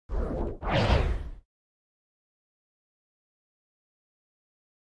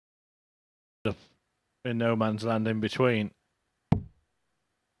in no man's land in between.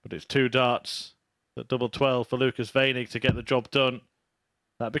 But it's 2 darts at double 12 for Lucas Weinig to get the job done.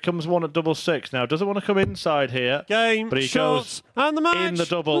 That becomes 1 at double 6. Now, doesn't want to come inside here. Game, but he shots, goes and the match. in the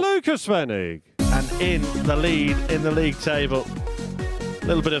double. Lucas Weinig. And in the lead in the league table. A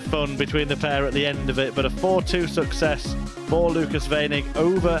little bit of fun between the pair at the end of it, but a 4-2 success for Lucas Weinig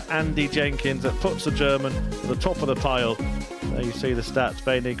over Andy Jenkins. That puts the German at the top of the pile. There you see the stats.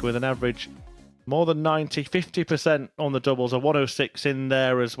 Weinig with an average more than 90, 50% on the doubles, a 106 in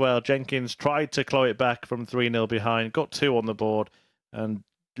there as well. Jenkins tried to claw it back from 3-0 behind, got 2 on the board and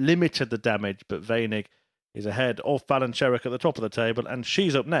limited the damage, but Weinig is ahead of Fallon Sherrock at the top of the table, and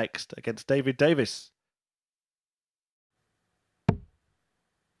she's up next against David Davis.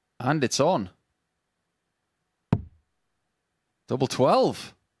 And it's on. Double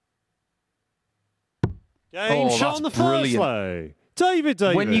 12. Game shot on the first lay. David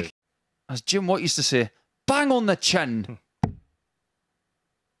Davis. When you, as Jim Watt used to say, bang on the chin.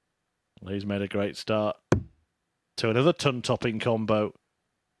 Well, he's made a great start to another ton-topping combo.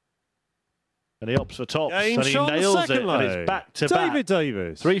 And he opts for tops, Game and he nails it, and it's back-to-back. David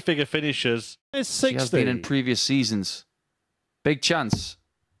Davis. 3-figure finishers. She has been in previous seasons. Big chance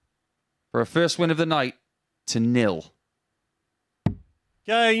for a first win of the night to 0.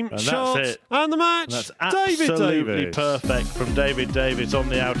 Game, and shot, that's it. And the match. And that's absolutely perfect from David Davis on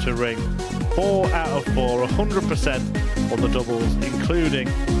the outer ring. 4 out of 4, 100% on the doubles, including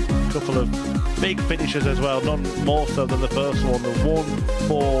a couple of big finishes as well, none more so than the first one, the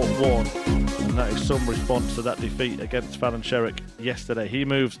 1-4-1. And that is some response to that defeat against Fallon Sherrock yesterday. He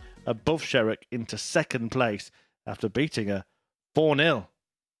moves above Sherrock into second place after beating her 4-0.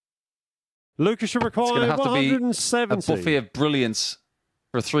 Lucas should require it's going to have to be a 170. buffet of brilliance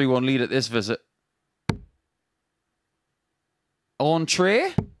for a 3-1 lead at this visit.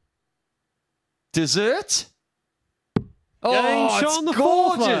 Entree. Dessert. Oh, shot it's on the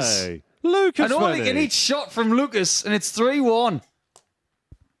gorgeous. Lucas I only Weinig. get each shot from Lucas, and it's 3-1.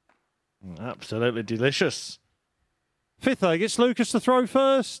 Absolutely delicious. 5th egg, it's Lucas to throw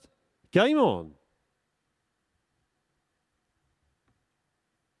first. Game on.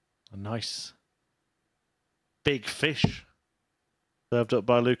 A nice big fish served up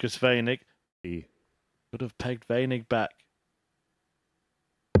by Lucas Weinig. Could have pegged Weinig back.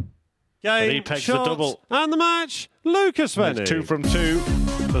 Game, he pegs shot, the double. And the match, Lucas Weinig. 2 from 2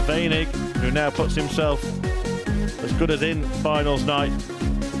 for Weinig, who now puts himself as good as in finals night.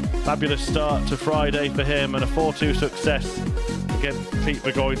 Fabulous start to Friday for him, and a 4-2 success against Pete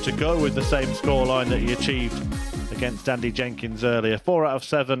Burgoyne to go with the same scoreline that he achieved against Andy Jenkins earlier. 4 out of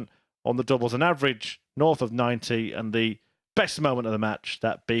 7 on the doubles, an average north of 90, and the best moment of the match,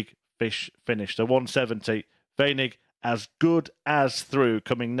 that big fish finish. So 170. Weinig as good as through.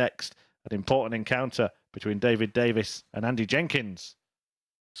 Coming next, an important encounter between David Davis and Andy Jenkins.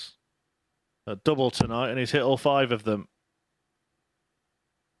 A double tonight, and he's hit all 5 of them.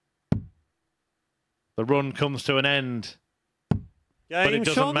 The run comes to an end. But it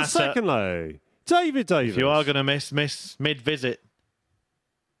doesn't matter. Second lay. David Davis. If you are going to miss mid-visit,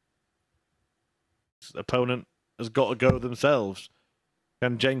 opponent has got to go themselves.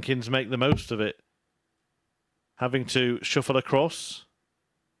 Can Jenkins make the most of it? Having to shuffle across.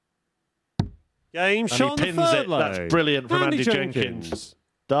 Game and shot he on the pins third it. lay. That's brilliant from Andy Jenkins. Jenkins.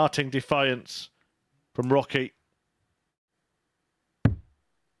 Darting defiance from Rocky.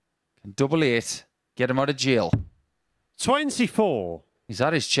 Can double 8. Get him out of jail. 24. He's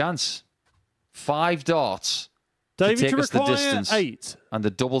had his chance. 5 darts David to take us the distance. 8. And the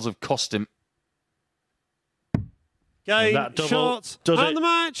doubles have cost him. Game, that double shot, does and it the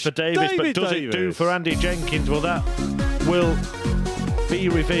match. for Davis, but does it do for Andy Jenkins? Well, that will be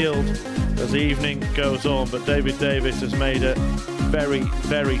revealed as the evening goes on, but David Davis has made a very,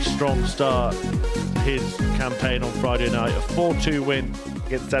 very strong start to his campaign on Friday night. A 4-2 win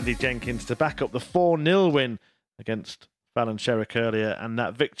against Andy Jenkins to back up the 4-0 win against Fallon Sherrock earlier, and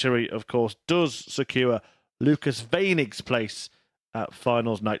that victory, of course, does secure Lucas Weinig's place at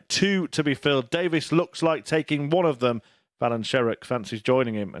finals night. 2 to be filled. Davis looks like taking one of them. Fallon Sherrock fancies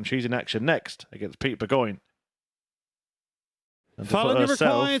joining him, and she's in action next against Pete Burgoyne. And to Fallon, put you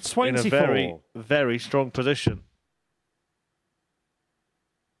herself required 24. in a very, very strong position.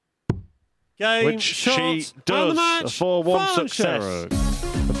 Game, which shot, she does. and the match. A 4-1 success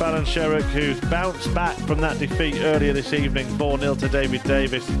for Fallon Sherrock, who's bounced back from that defeat earlier this evening, 4-0 to David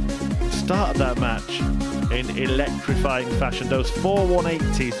Davis. Started that match in electrifying fashion. Those 4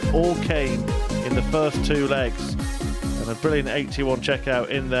 180s all came in the first 2 legs, and a brilliant 81 checkout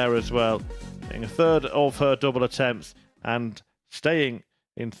in there as well. Getting a third of her double attempts and staying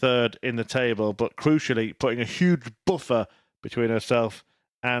in third in the table, but crucially putting a huge buffer between herself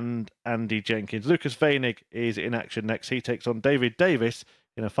and Andy Jenkins. Lucas Weinig is in action next. He takes on David Davis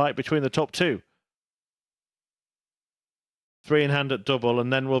in a fight between the top two. 3 in hand at double,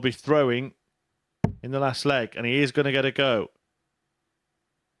 and then we'll be throwing in the last leg, and he is going to get a go.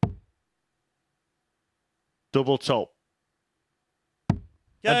 Double top. Game,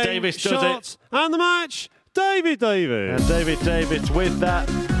 and Davis does it. And the match, David Davis. And David Davis with that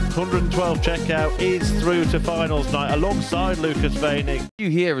 112 checkout is through to finals night alongside Lucas Weinig.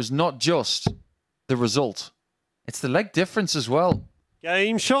 You here is not just the result. It's the leg difference as well.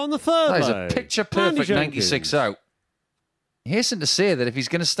 Game shot on the third That is leg. a picture-perfect 96 out. Hasten to say that if he's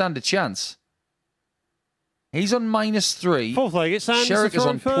going to stand a chance, he's on -3. Fourth leg, it's Andy Sherrock is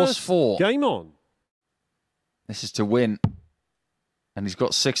on first. +4. Game on. This is to win. And he's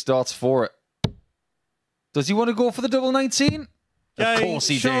got 6 darts for it. Does he want to go for the double 19? Of course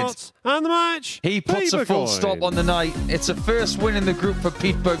he did. And the match. He puts a full stop on the night. It's a first win in the group for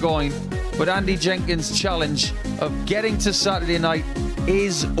Pete Burgoyne. But Andy Jenkins' challenge of getting to Saturday night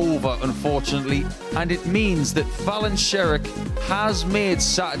is over, unfortunately. And it means that Fallon Sherrock has made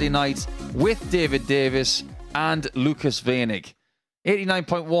Saturday night with David Davis and Lucas Weinig.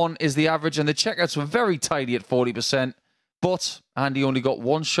 89.1 is the average, and the checkouts were very tidy at 40%. But Andy only got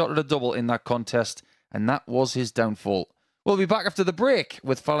 1 shot at a double in that contest, and that was his downfall. We'll be back after the break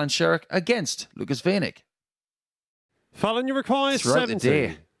with Fallon Sherrock against Lucas Weinig. Fallon, you require Throughout 70. the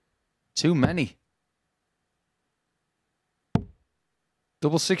day. Too many.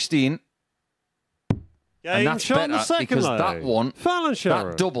 Double 16. And that's better because that one, Fallon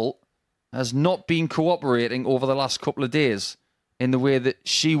Sherrock. that double, has not been cooperating over the last couple of days in the way that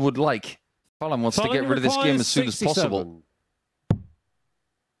she would like. Fallon wants to get rid of this game as soon as possible.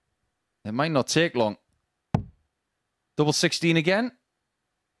 It might not take long. Double 16 again.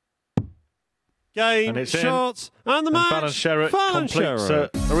 Game, shot, and the match. Fallon Sherrock completes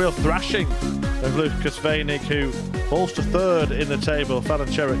a real thrashing of Lucas Weinig, who falls to third in the table. Fallon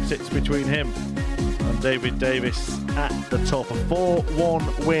Sherrock sits between him and David Davis at the top. A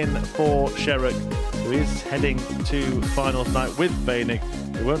 4-1 win for Sherrock, who is heading to finals night with Weinig.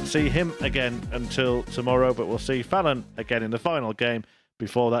 We won't see him again until tomorrow, but we'll see Fallon again in the final game.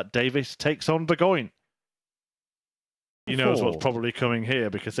 Before that, Davis takes on Burgoyne. He knows what's probably coming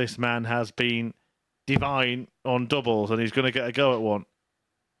here because this man has been divine on doubles and he's going to get a go at one.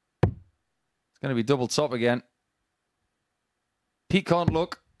 It's going to be double top again. Pete can't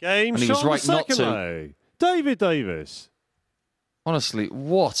look. Game and he was right not to. David Davis. Honestly,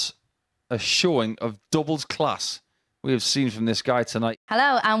 what a showing of doubles class we have seen from this guy tonight.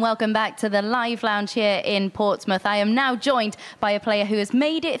 Hello and welcome back to the live lounge here in Portsmouth. I am now joined by a player who has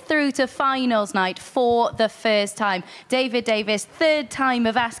made it through to finals night for the first time. David Davis, third time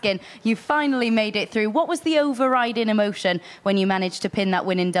of asking. You finally made it through. What was the overriding emotion when you managed to pin that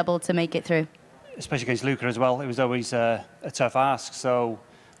winning double to make it through? Especially against Luca as well. It was always a tough ask. So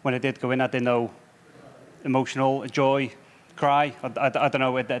when it did go in, I didn't know, emotional, joy, cry. I don't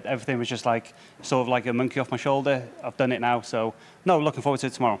know, everything was just like sort of like a monkey off my shoulder. I've done it now, so no, looking forward to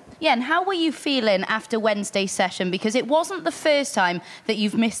it tomorrow. Yeah, and how were you feeling after Wednesday's session? Because it wasn't the first time that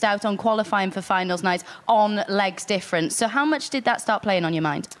you've missed out on qualifying for finals night on legs difference. So how much did that start playing on your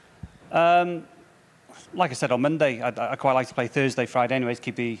mind? Like I said on Monday, I quite like to play Thursday, Friday anyways,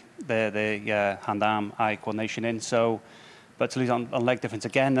 keep the hand-arm eye coordination in. So, but to lose on leg difference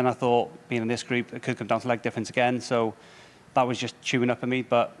again, then I thought being in this group it could come down to leg difference again. So that was just chewing up at me,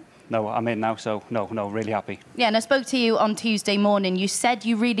 but no, I'm in now, so no, really happy. Yeah, and I spoke to you on Tuesday morning. You said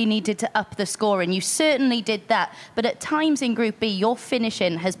you really needed to up the score, and you certainly did that. But at times in Group B, your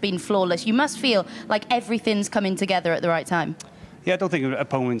finishing has been flawless. You must feel like everything's coming together at the right time. Yeah, I don't think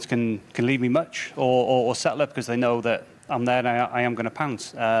opponents can leave me much or settle up because they know that I'm there and I am going to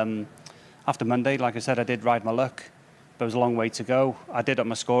pounce. After Monday, like I said, I did ride my luck. There was a long way to go. I did up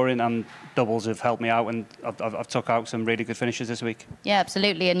my scoring, and doubles have helped me out, and I've took out some really good finishes this week. Yeah,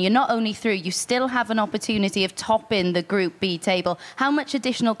 absolutely. And you're not only through, you still have an opportunity of topping the Group B table. How much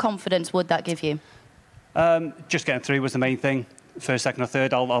additional confidence would that give you? Just getting through was the main thing. First, second, or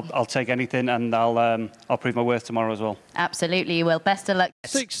third, I'll take anything, and I'll prove my worth tomorrow as well. Absolutely, you will. Best of luck.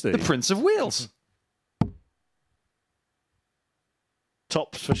 60. The Prince of Wales.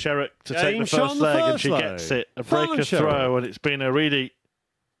 Tops for Sherrock to take the first leg, and she gets it. A breaker throw, and it's been a really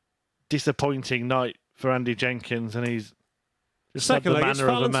disappointing night for Andy Jenkins, and he's just had the manner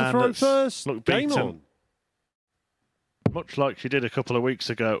of a man that's looked beaten, much like she did a couple of weeks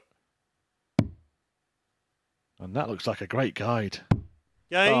ago. And that looks like a great guide.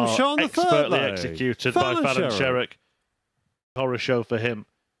 Game shot on the third expertly leg. executed by Fallon Sherrock. horror show for him.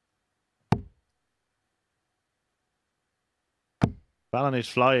 Fallon is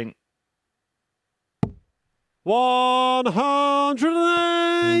flying.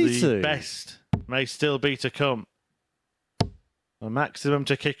 180. The best may still be to come. A maximum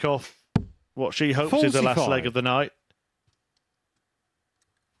to kick off what she hopes is the last 45. leg of the night.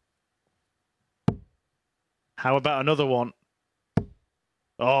 How about another one?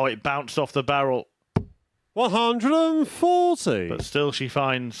 Oh, it bounced off the barrel. 140. But still she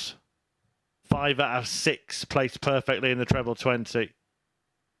finds 5 out of 6 placed perfectly in the treble 20.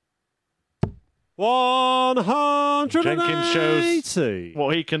 180. Jenkins shows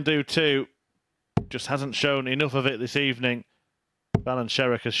what he can do too. Just hasn't shown enough of it this evening. Fallon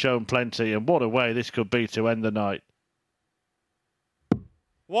Sherrock has shown plenty, and what a way this could be to end the night.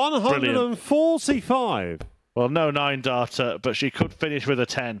 145. Well, no 9-darter, but she could finish with a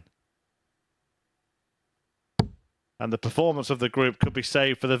 10. And the performance of the group could be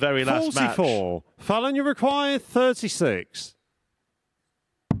saved for the very last 44. match. Fallon, you require 36.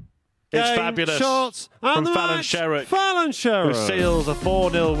 It's Game, fabulous shots, and from the Fallon match, Sherrock, Fallon who Sherrock seals a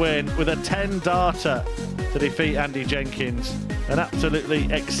 4-0 win with a 10-darter to defeat Andy Jenkins. An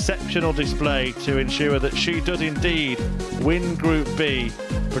absolutely exceptional display to ensure that she does indeed win Group B,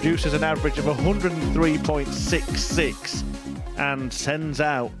 produces an average of 103.66 and sends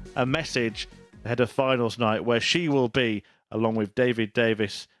out a message ahead of finals night where she will be along with David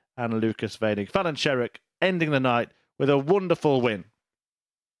Davis and Lucas Weinig. Fallon Sherrock ending the night with a wonderful win.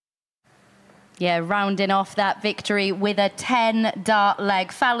 Yeah, rounding off that victory with a 10-dart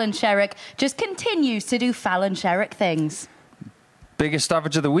leg. Fallon Sherrock just continues to do Fallon Sherrock things. Biggest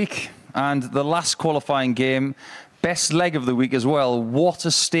average of the week. And the last qualifying game, best leg of the week as well. What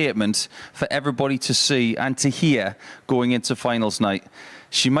a statement for everybody to see and to hear going into finals night.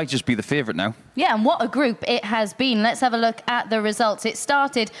 She might just be the favourite now. Yeah, and what a group it has been. Let's have a look at the results. It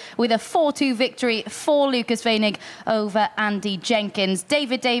started with a 4-2 victory for Lucas Weinig over Andy Jenkins.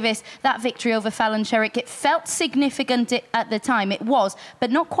 David Davis, that victory over Fallon Sherrock, it felt significant at the time. It was,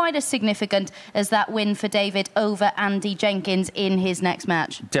 but not quite as significant as that win for David over Andy Jenkins in his next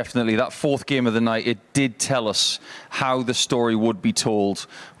match. Definitely. That fourth game of the night, it did tell us how the story would be told.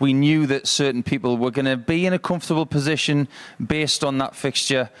 We knew that certain people were going to be in a comfortable position based on that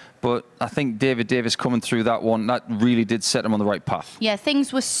fixture. But I think David Davis coming through that one, that really did set him on the right path. Yeah,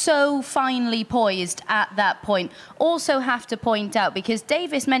 things were so finely poised at that point. Also have to point out, because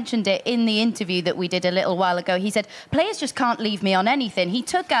Davis mentioned it in the interview that we did a little while ago, he said, players just can't leave me on anything. He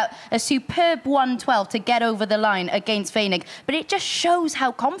took out a superb 112 to get over the line against Weinig, but it just shows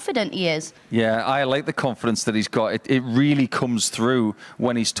how confident he is. Yeah, I like the confidence that he's got. It really comes through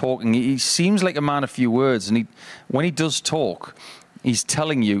when he's talking. He seems like a man of few words, and when he does talk, he's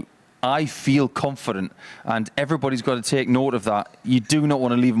telling you, I feel confident, and everybody's got to take note of that. You do not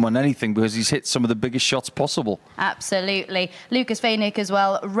want to leave him on anything because he's hit some of the biggest shots possible. Absolutely. Lucas Weinig as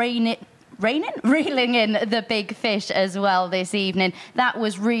well, reeling in the big fish as well this evening. That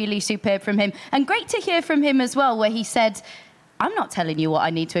was really superb from him. And great to hear from him as well, where he said, I'm not telling you what I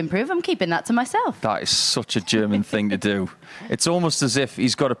need to improve. I'm keeping that to myself. That is such a German thing to do. It's almost as if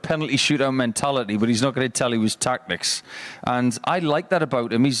he's got a penalty shootout mentality, but he's not going to tell you his tactics. And I like that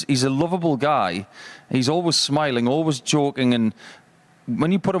about him. He's a lovable guy. He's always smiling, always joking. And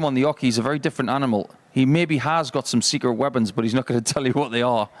when you put him on the hockey, he's a very different animal. He maybe has got some secret weapons, but he's not going to tell you what they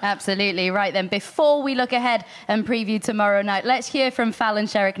are. Absolutely. Right then, before we look ahead and preview tomorrow night, let's hear from Fallon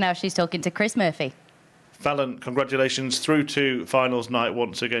Sherrock now. She's talking to Chris Murphy. Fallon, congratulations through to finals night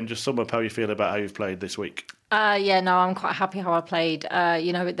once again. Just sum up how you feel about how you've played this week. Yeah, no, I'm quite happy how I played.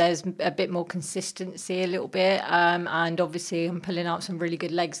 You know, there's a bit more consistency a little bit. And obviously I'm pulling out some really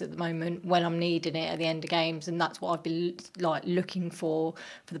good legs at the moment when I'm needing it at the end of games. And that's what I've been looking for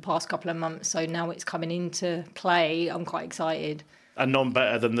the past couple of months. So now it's coming into play. I'm quite excited. And none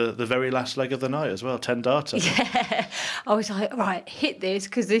better than the very last leg of the night as well, 10-darter. Yeah, I was like, right, hit this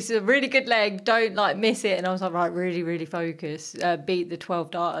because this is a really good leg. Don't miss it. And I was like, right, really, really focus. Beat the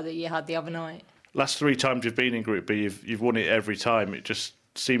 12-darter that you had the other night. Last 3 times you've been in Group B, you've won it every time. It just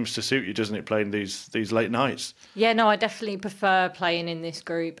seems to suit you, doesn't it, playing these late nights? Yeah, no, I definitely prefer playing in this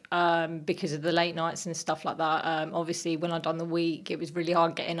group because of the late nights and stuff like that. Obviously, when I'd done the week, it was really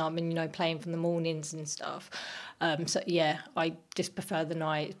hard getting up and, playing from the mornings and stuff. So, yeah, I just prefer the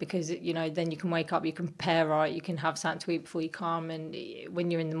night because, then you can wake up, you can prepare right, you can have something to eat before you come. And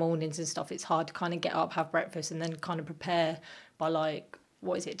when you're in the mornings and stuff, it's hard to kind of get up, have breakfast and then kind of prepare by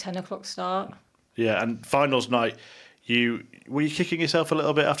 10 o'clock start? Yeah, and finals night, Were you kicking yourself a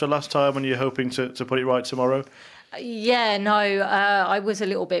little bit after last time when you're hoping to put it right tomorrow? Yeah, no, I was a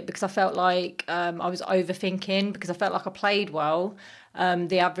little bit because I felt like I was overthinking because I felt like I played well.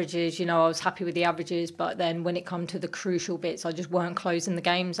 The averages, I was happy with the averages, but then when it come to the crucial bits, I just weren't closing the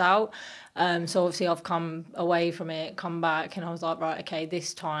games out. So obviously I've come away from it, come back, and I was like, right, okay,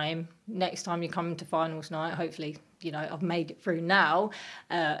 next time you come to finals night, hopefully, I've made it through now.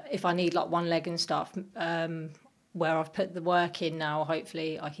 If I need like one leg and stuff, where I've put the work in now,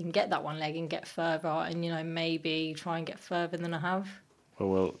 hopefully I can get that one leg and get further and, maybe try and get further than I have. Well,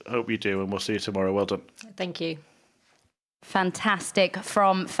 we'll hope you do, and we'll see you tomorrow. Well done. Thank you. Fantastic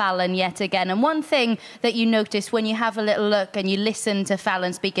from Fallon yet again. And one thing that you notice when you have a little look and you listen to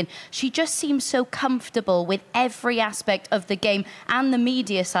Fallon speaking, she just seems so comfortable with every aspect of the game and the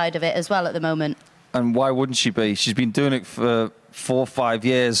media side of it as well at the moment. And why wouldn't she be? She's been doing it for 4 or 5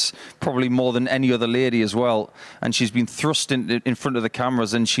 years, probably more than any other lady as well. And she's been thrust in front of the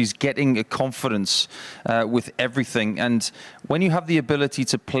cameras, and she's getting a confidence with everything. And when you have the ability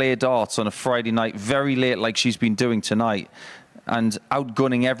to play darts on a Friday night very late like she's been doing tonight, and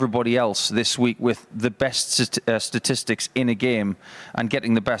outgunning everybody else this week with the best statistics in a game and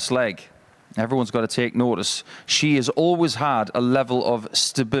getting the best leg, everyone's got to take notice. She has always had a level of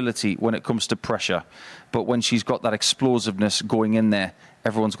stability when it comes to pressure. But when she's got that explosiveness going in there,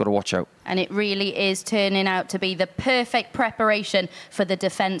 everyone's got to watch out. And it really is turning out to be the perfect preparation for the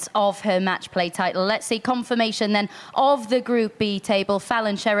defence of her match play title. Let's see confirmation then of the Group B table.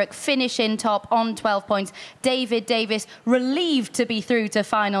 Fallon Sherrock finishing top on 12 points. David Davis relieved to be through to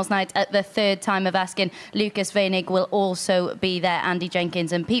finals night at the third time of asking. Lucas Weinig will also be there. Andy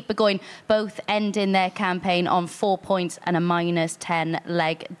Jenkins and Pete Burgoyne both ending their campaign on 4 points and a -10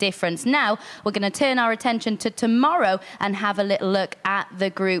 leg difference. Now we're going to turn our attention to tomorrow and have a little look at the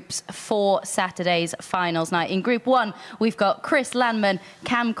groups for Saturday's finals night. In Group 1, we've got Chris Landman,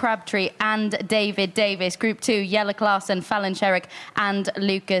 Cam Crabtree and David Davis. Group 2, Jelle Klaassen, Fallon Sherrock and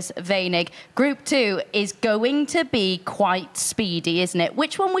Lucas Weinig. Group 2 is going to be quite speedy, isn't it?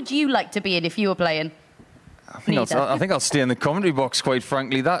 Which one would you like to be in if you were playing? I think I'll stay in the commentary box, quite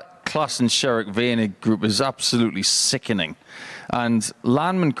frankly. That Klaassen, Sherrock, Weinig group is absolutely sickening. And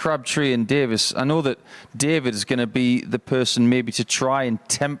Landman, Crabtree and Davis, I know that David is going to be the person maybe to try and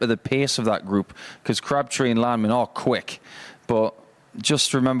temper the pace of that group, because Crabtree and Landman are quick. But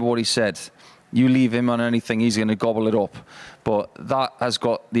just remember what he said. You leave him on anything, he's going to gobble it up. But that has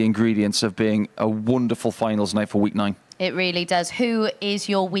got the ingredients of being a wonderful finals night for week 9. It really does. Who is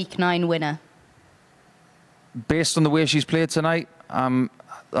your week 9 winner? Based on the way she's played tonight, I'm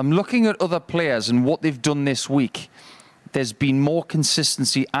looking at other players and what they've done this week. There's been more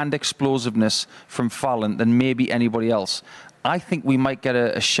consistency and explosiveness from Fallon than maybe anybody else. I think we might get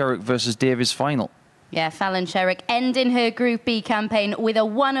a Sherrock versus Davis final. Yeah, Fallon Sherrock ending her Group B campaign with a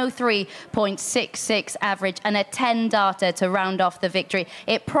 103.66 average and a 10 darter to round off the victory.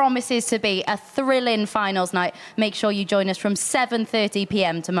 It promises to be a thrilling finals night. Make sure you join us from 7:30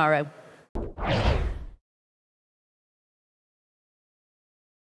 p.m. tomorrow.